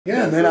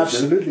Yeah, man,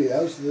 absolutely.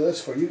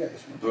 That's for you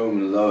guys.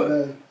 Boom, love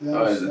it.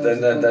 Alright,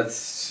 then that's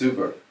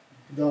super.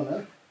 Done,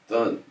 huh?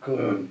 Done.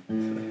 Cool.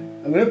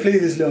 I'm gonna play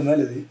this little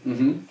melody.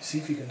 Mm-hmm. See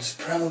if you can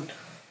sprout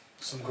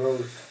some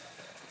growth.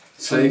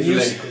 Some Playfully.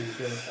 musical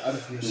growth out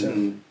of yourself.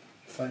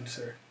 Fine,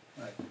 sir.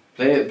 Right.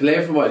 Play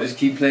it for a while. Just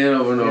keep playing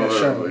over and over and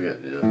sure. over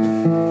again. You know?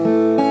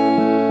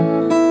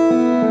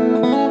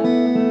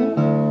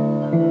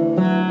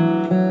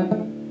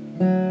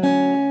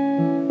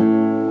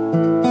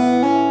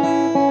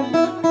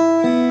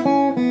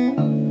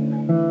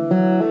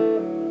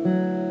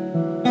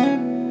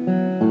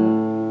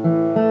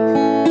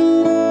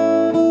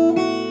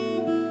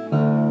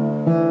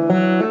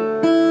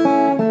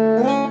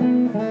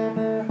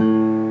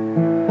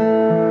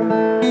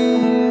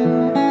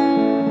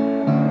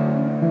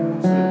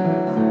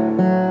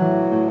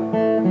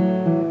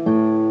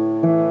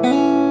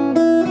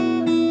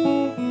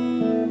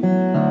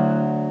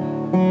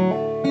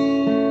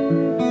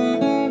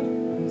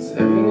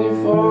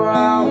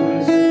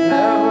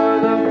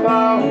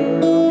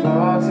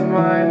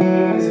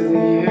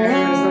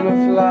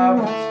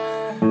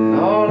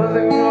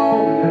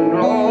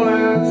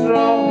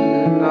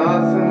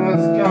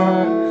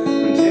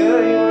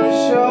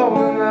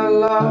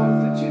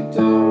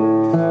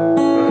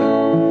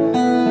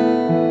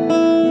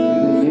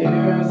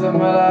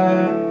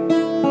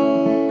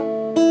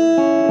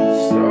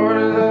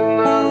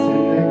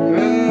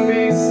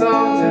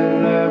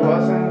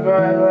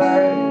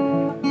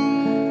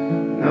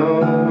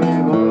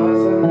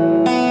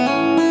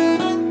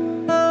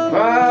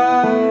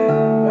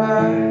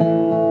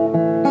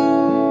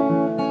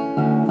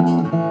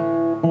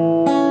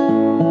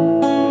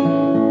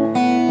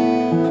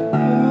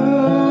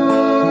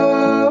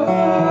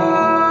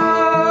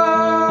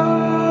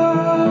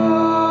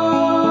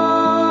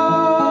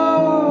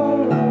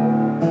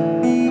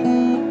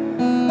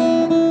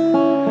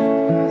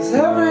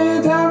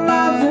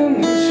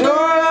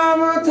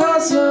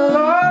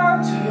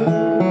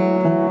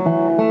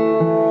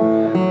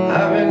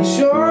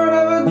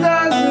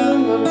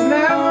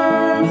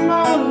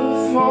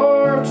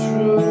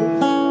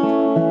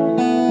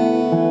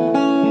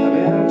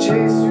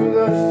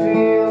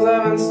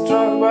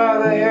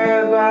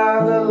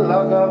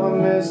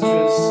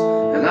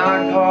 And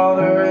I called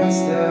her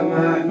instead,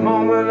 my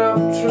moment of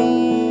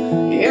truth.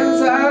 The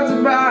inside's a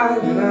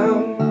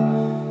background.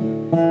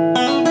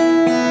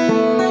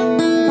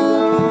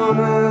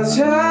 Gonna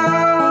try,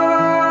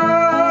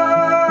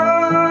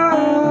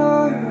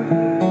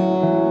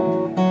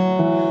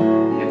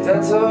 if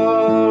that's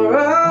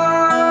alright.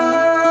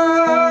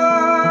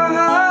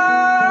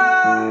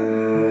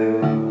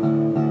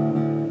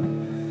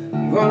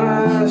 I'm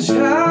gonna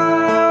try.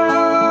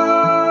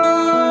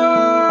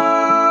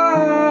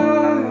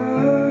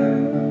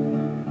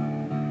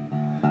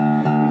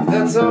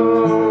 That's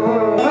alright.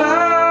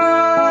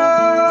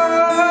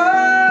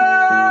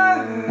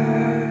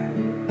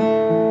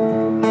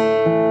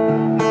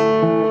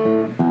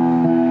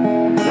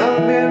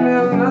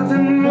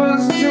 Nothing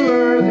was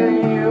truer than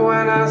you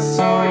when I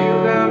saw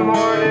you that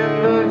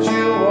morning. The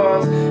dew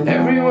was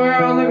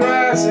everywhere on the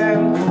grass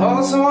and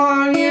also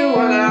on you,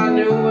 and I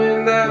knew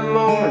in that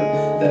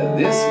moment that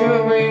this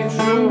could be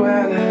true.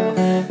 And it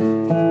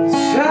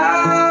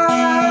shine.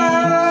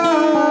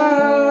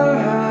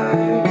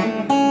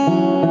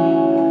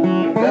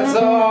 That's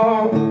all.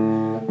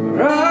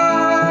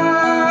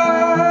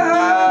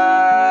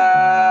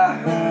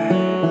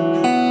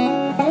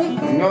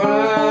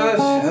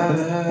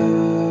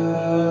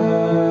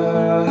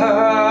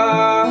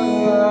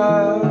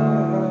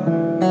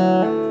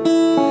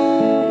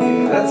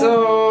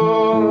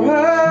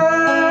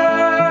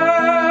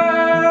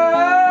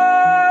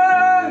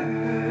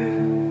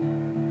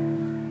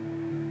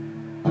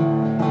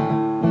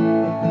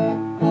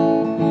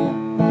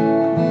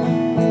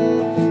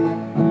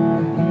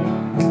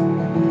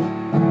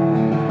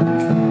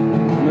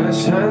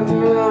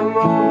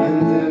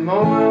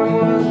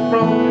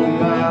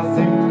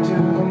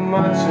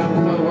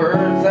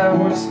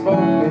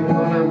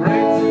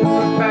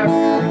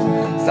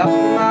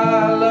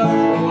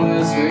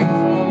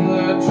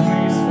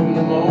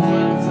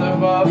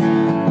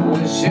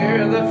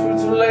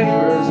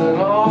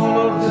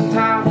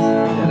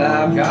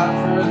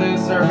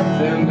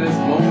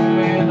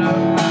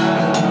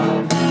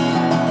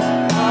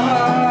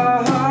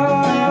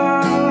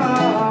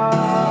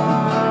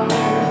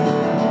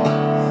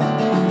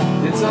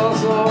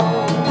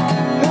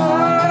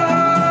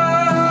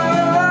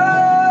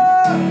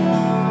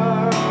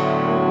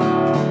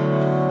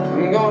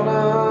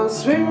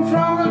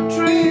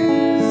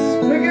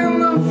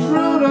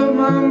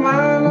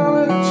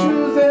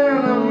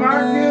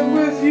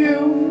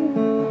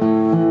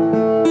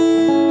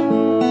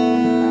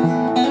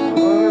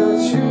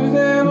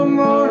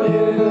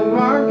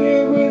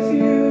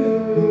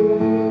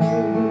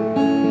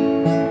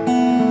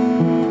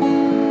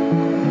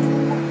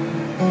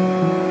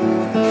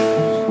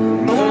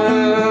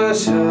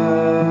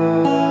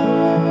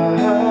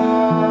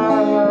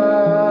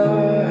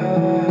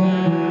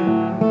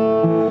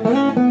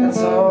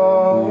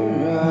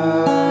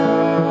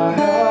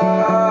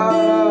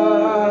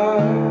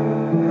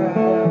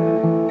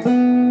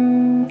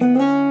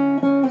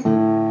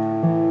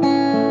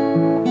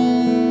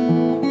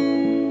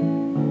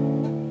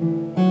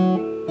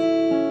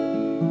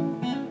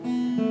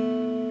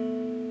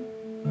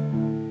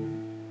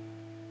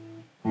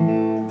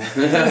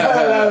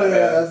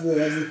 That's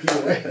the key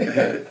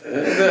word.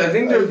 I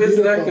think there are bits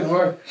that could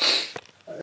work.